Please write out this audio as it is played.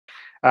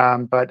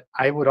But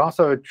I would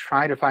also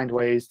try to find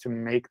ways to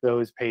make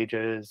those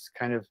pages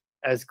kind of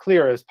as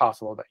clear as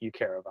possible that you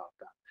care about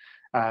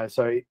them.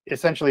 So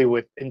essentially,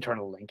 with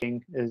internal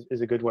linking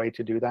is a good way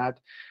to do that,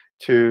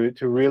 to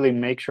really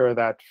make sure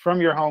that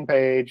from your home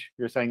page,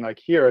 you're saying, like,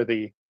 here are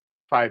the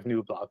 5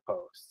 new blog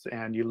posts,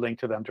 and you link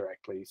to them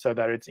directly so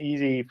that it's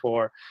easy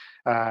for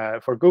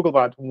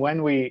Googlebot,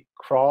 when we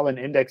crawl and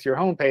index your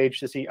home page,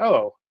 to see,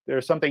 oh,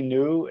 there's something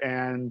new,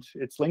 and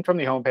it's linked from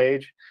the home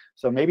page.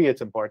 So maybe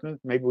it's important.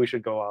 Maybe we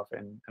should go off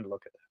and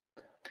look at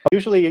it.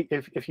 Usually,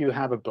 if you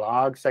have a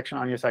blog section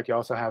on your site, you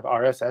also have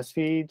RSS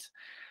feeds.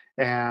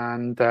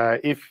 And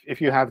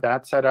if you have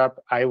that set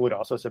up, I would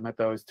also submit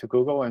those to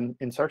Google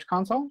in Search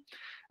Console,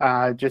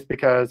 just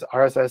because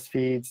RSS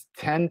feeds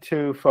tend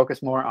to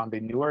focus more on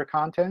the newer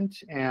content.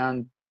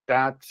 And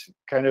that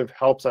kind of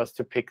helps us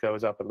to pick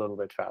those up a little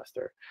bit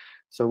faster.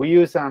 So we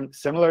use them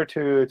similar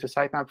to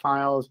sitemap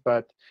files,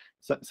 but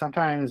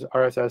sometimes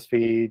RSS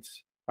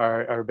feeds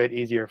are a bit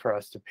easier for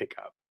us to pick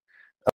up.